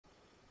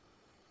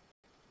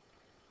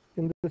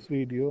In this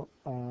video,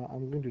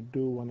 I'm going to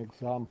do one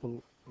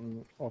example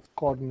of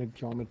coordinate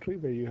geometry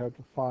where you have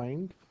to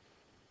find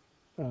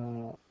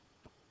uh,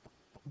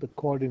 the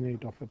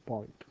coordinate of a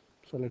point.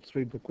 So let's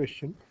read the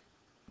question.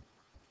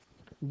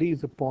 D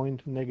is a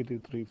point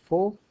negative 3,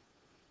 4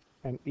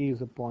 and E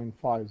is a point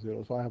 5,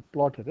 0. So I have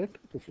plotted it.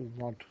 This is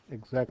not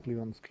exactly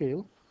on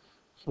scale.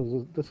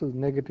 So this is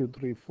negative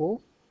 3, 4.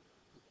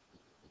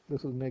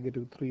 This is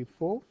negative 3,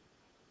 4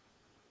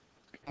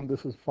 and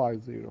this is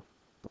 5, 0.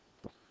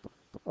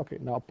 Okay,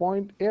 now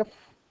point F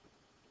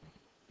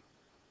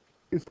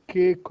is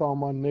k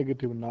comma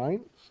negative 9.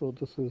 So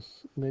this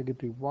is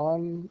negative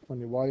 1 on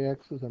the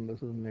y-axis and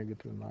this is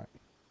negative 9.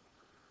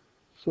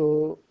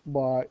 So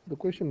the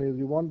question is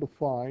you want to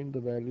find the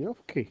value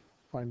of k.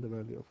 Find the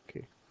value of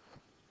k.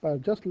 By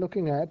just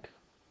looking at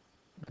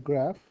the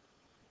graph,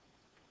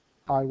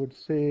 I would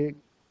say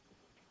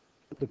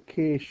the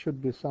k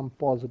should be some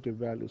positive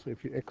value. So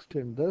if you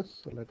extend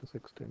this, so let us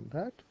extend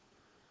that.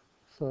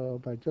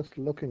 So by just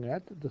looking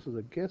at, this is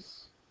a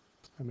guess,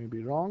 I may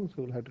be wrong,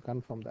 so we'll have to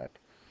confirm that.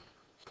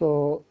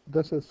 So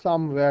this is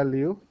some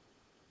value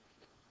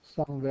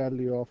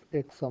of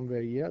x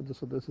somewhere here.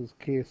 So this is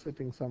k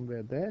sitting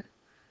somewhere there,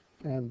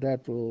 and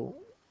that will,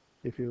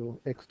 if you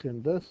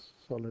extend this,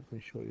 so let me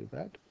show you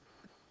that.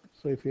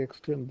 So if you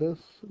extend this,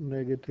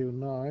 negative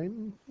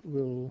 9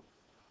 will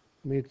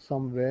meet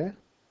somewhere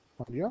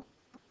on your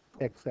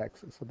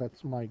x-axis. So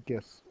that's my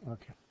guess.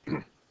 Okay.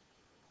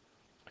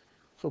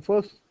 So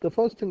the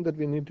first thing that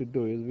we need to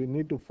do is we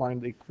need to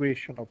find the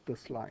equation of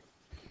this line.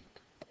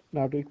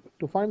 Now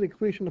to find the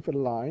equation of a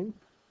line,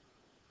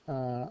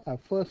 I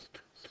first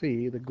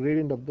see the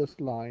gradient of this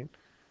line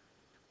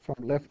from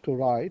left to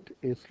right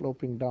is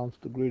sloping down, so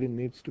the gradient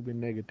needs to be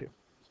negative.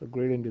 So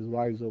gradient is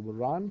rise over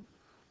run.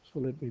 So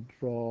let me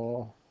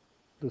draw,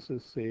 this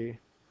is say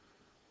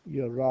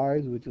your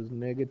rise, which is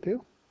negative,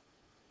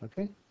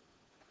 okay,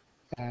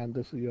 and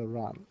this is your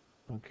run.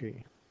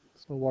 Okay,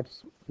 so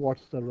what's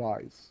the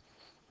rise?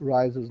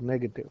 Rise is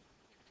negative.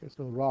 Okay,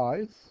 so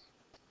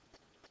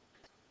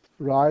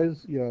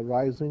rise, you're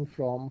rising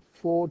from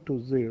 4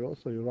 to 0,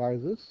 so your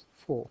rise is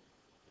 4 or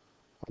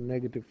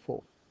negative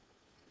 4,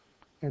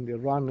 and your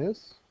run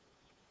is,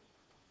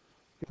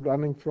 you're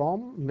running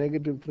from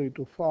negative 3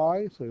 to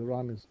 5, so your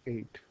run is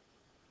 8.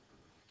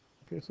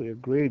 Okay, so your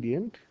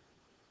gradient,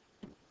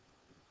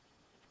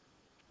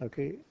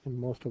 okay, in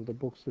most of the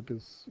books it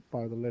is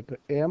by the letter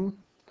M,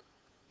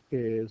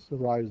 is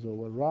rise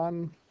over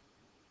run,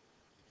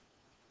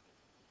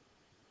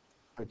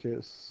 which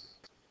is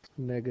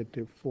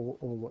negative 4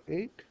 over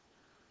 8,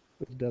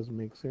 which does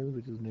make sense,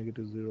 which is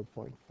negative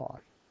 0.5.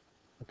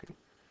 Okay,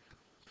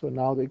 so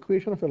now the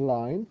equation of a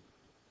line,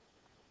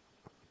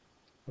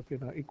 okay,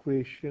 now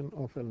equation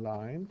of a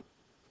line,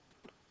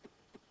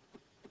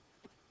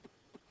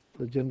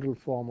 the general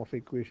form of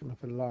equation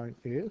of a line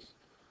is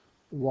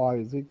y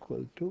is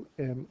equal to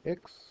mx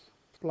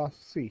plus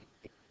c,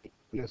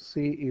 where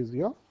c is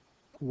your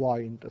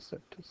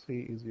y-intercept.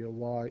 C is your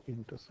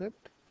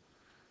y-intercept,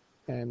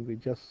 and we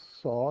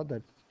just saw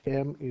that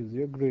m is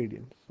your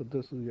gradient. So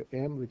this is your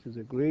m, which is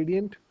a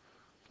gradient.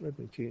 Let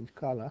me change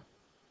color.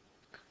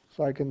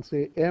 So I can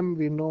say m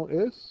we know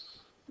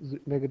is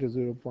negative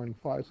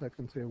 0.5, so I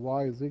can say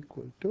y is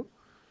equal to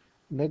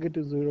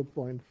negative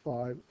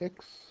 0.5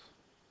 x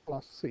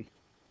plus c.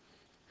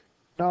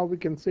 Now we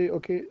can say,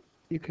 okay,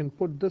 you can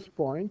put this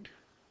point,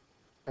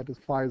 that is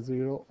 5,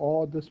 0,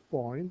 or this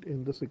point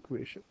in this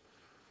equation.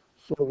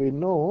 So we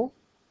know,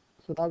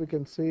 so now we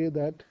can say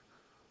that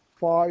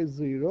 5,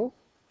 0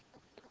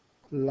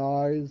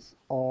 lies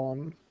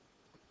on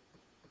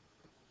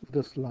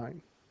this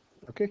line.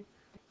 Okay,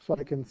 so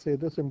I can say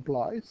this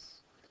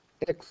implies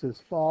x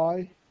is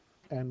 5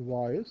 and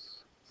y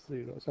is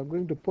 0. So I'm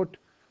going to put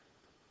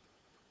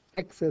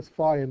x is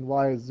 5 and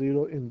y is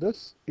 0 in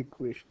this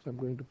equation. So I'm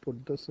going to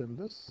put this in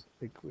this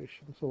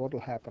equation. So what will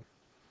happen?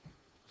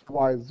 So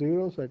y is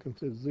 0, so I can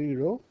say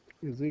 0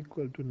 is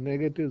equal to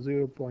negative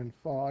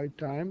 0.5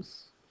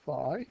 times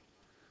 5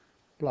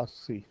 plus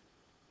c.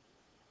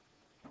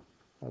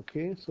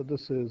 Okay, so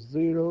this is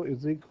 0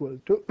 is equal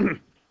to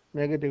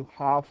negative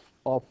half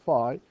of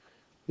 5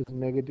 is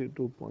negative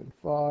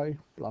 2.5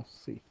 plus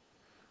c.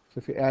 So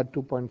if you add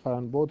 2.5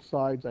 on both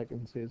sides, I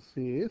can say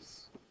c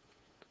is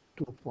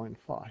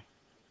 2.5.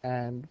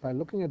 And by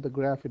looking at the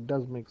graph, it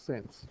does make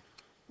sense.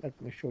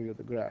 Let me show you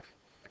the graph.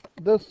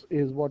 This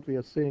is what we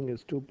are saying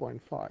is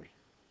 2.5.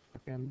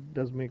 And it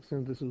does make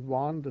sense. This is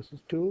 1, this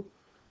is 2.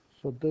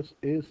 So this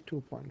is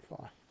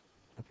 2.5.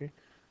 Okay.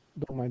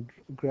 Though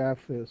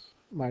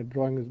my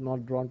drawing is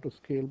not drawn to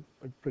scale,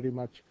 it pretty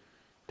much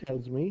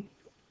tells me,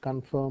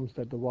 confirms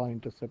that the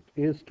y-intercept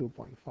is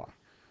 2.5.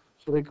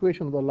 So the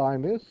equation of the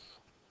line is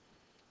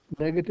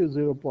negative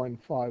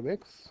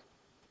 0.5x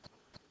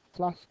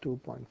plus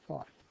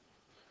 2.5.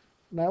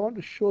 Now I want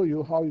to show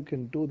you how you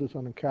can do this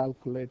on a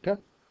calculator.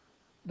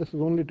 This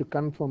is only to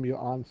confirm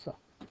your answer.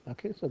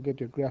 Okay, so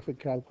get your graphic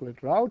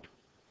calculator out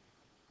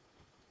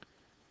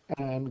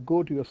and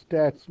go to your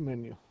stats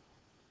menu.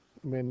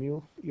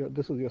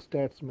 This is your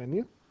stats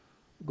menu.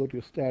 Go to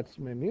your stats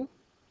menu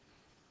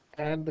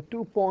And the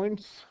 2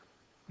 points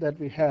that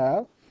we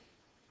have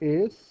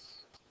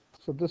is,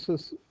 so this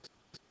is,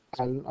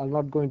 I'll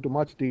not go into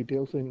much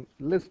details. In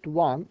list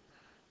 1,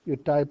 you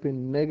type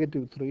in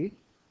 -3.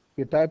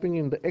 You're typing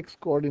in the x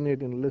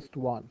coordinate in list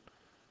 1.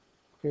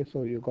 Okay,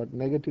 so you got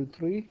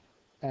 -3,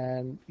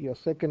 and your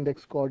second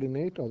x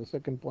coordinate, or the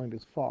second point,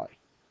 is 5.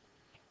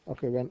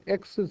 Okay, when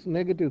x is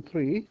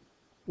 -3,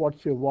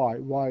 what's your y?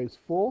 Y is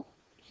 4.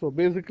 So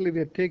basically, we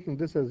are taking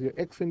this as your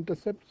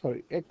x-intercept,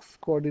 sorry, x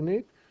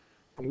coordinate,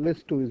 and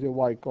list 2 is your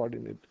y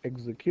coordinate.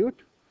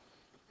 Execute,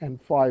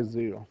 and 5,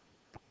 0.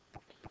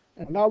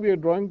 And now we are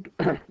going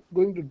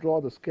to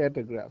draw the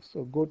scatter graph.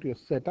 So go to your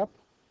setup,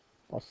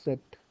 or set,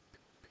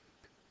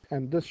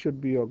 and this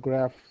should be your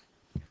graph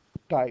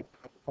type,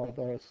 or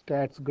the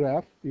stats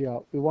graph.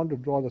 We want to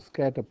draw the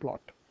scatter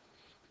plot.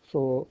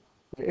 So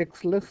the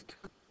x list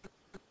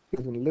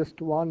is in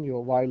list 1,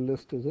 your y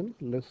list is in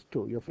list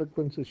 2. Your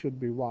frequency should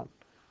be 1.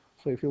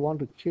 So if you want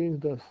to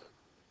change this,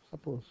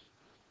 suppose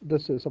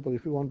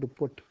if you want to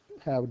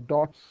have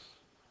dots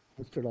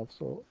instead of,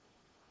 so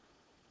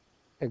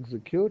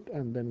execute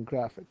and then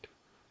graph it.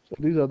 So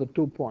these are the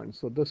 2 points.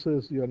 So this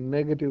is your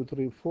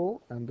 -3, 4,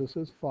 and this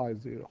is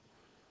 5, 0.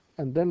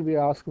 And then we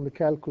are asking the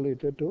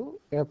calculator to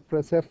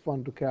press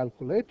F1 to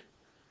calculate.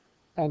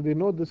 And we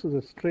know this is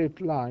a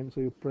straight line, so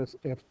you press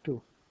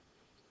F2.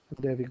 And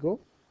there we go.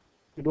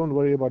 You don't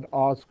worry about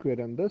R squared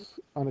and this.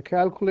 On a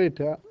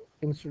calculator,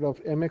 instead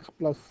of mx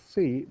plus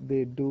c,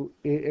 they do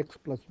ax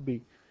plus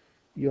b.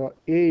 Your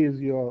a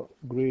is your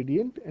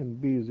gradient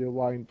and b is your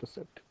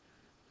y-intercept.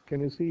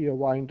 Can you see your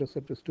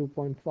y-intercept is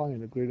 2.5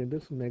 and the gradient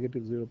is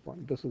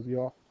 -0. This is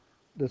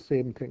the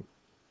same thing.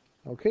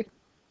 Okay?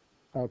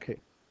 Okay.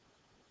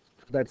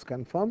 That's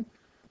confirmed.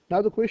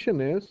 Now the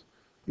question is,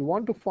 you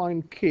want to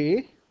find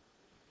k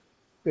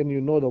when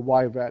you know the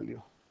y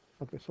value.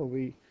 Okay, so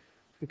we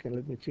can,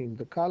 let me change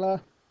the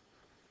color.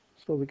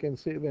 So we can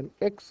say when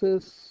x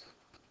is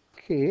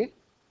k,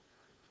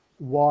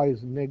 y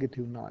is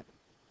 -9.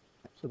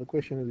 So the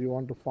question is, you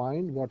want to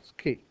find what's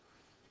k.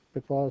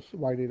 Because,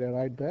 why did I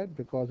write that?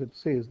 Because it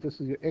says this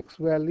is your x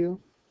value,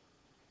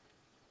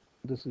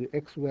 this is your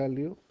x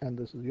value, and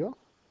this is your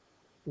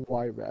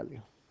y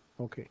value.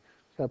 Okay,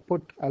 so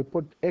I'll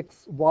put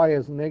y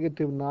as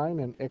 -9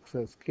 and x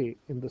as k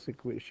in this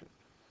equation.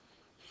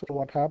 So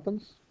what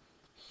happens?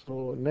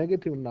 So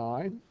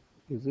 -9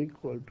 is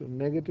equal to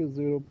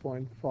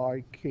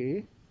 -0.5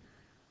 k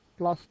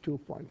plus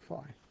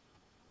 2.5.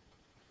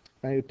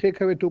 Now you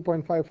take away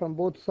 2.5 from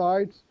both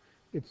sides,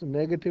 it's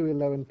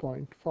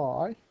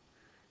 -11.5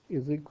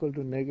 is equal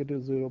to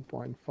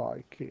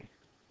 -0.5 k.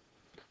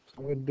 So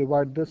I'm going to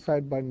divide this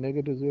side by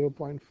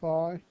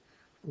 -0.5.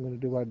 I'm going to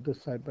divide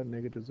this side by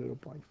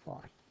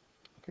 -0.5.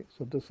 Okay,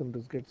 so this and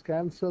this gets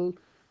cancelled,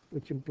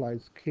 which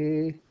implies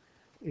k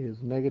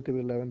is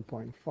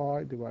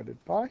 -11.5 divided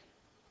by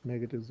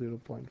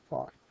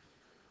 -0.5.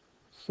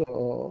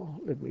 So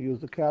let me use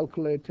the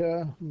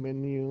calculator,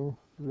 menu,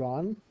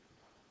 run.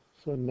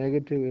 So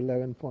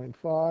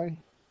 -11.5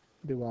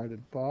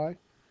 divided by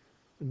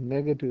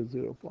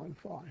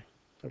 -0.5,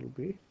 that will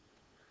be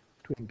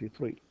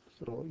 23.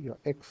 So your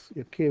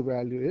k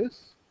value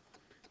is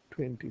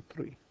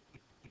 23.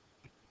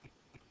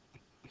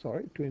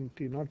 Sorry,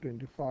 20, not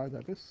 25,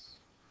 that is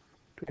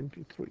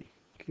 23.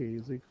 K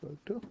is equal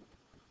to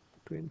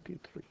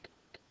 23.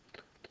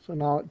 So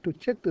now to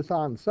check this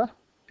answer,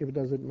 if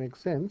does it make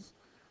sense,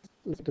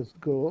 let us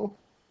go,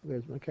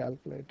 where's my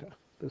calculator?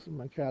 This is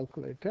my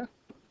calculator,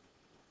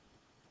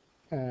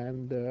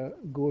 and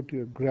go to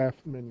your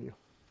graph menu.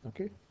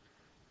 Okay,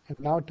 and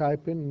now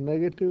type in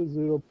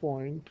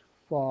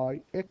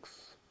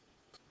 -0.5x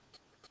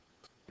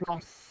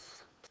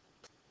plus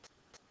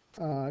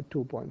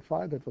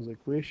 2.5. That was the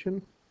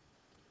equation,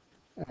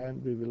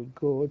 and we will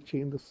go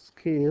change the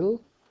scale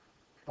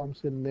from,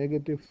 say,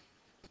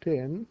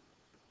 -10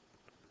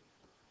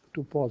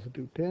 to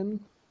 +10,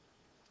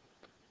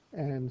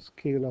 and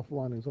scale of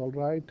 1 is all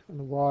right.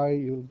 And y,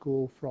 you'll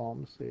go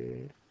from,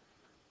 say,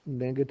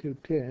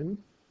 -10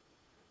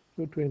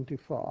 to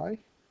 25,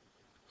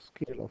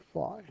 scale of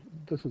 5.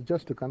 This is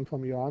just to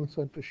confirm your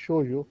answer, to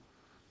show you.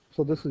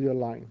 So this is your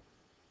line.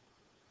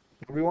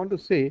 We want to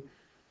say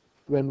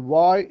when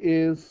y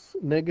is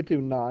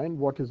 -9,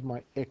 what is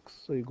my x?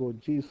 So you go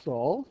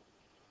gsolve,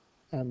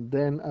 and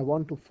then I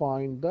want to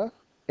find the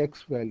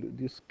x value.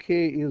 This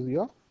k is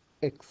your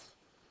x.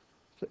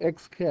 So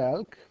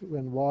xcalc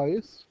when y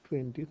is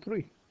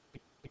 23.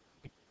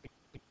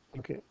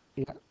 Okay,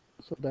 yeah.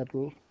 So that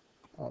will,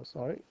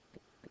 sorry.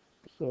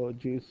 So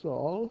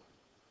gsolve,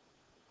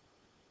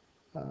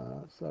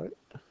 sorry,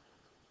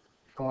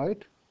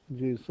 right,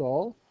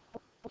 gsolve.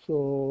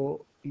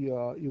 So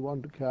yeah, you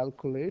want to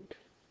calculate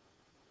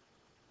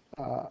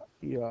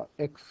your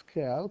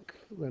xcalc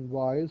when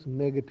y is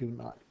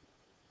 -9.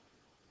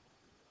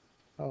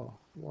 Oh,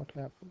 what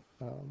happened?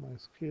 My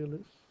scale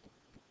is,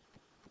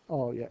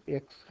 oh yeah,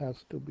 x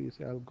has to be,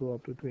 so I'll go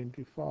up to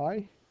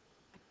 25,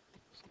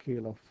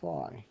 scale of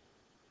 5.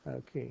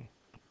 Okay,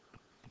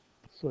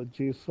 so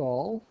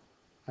gsolve,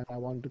 and I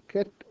want to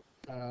get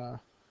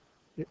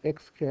The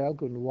x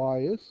calc when y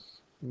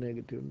is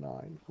negative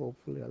 9.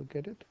 Hopefully I'll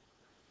get it.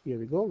 Here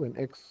we go. When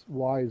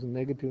y is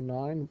negative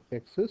 9,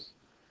 x is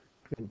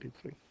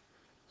 23.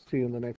 See you in the next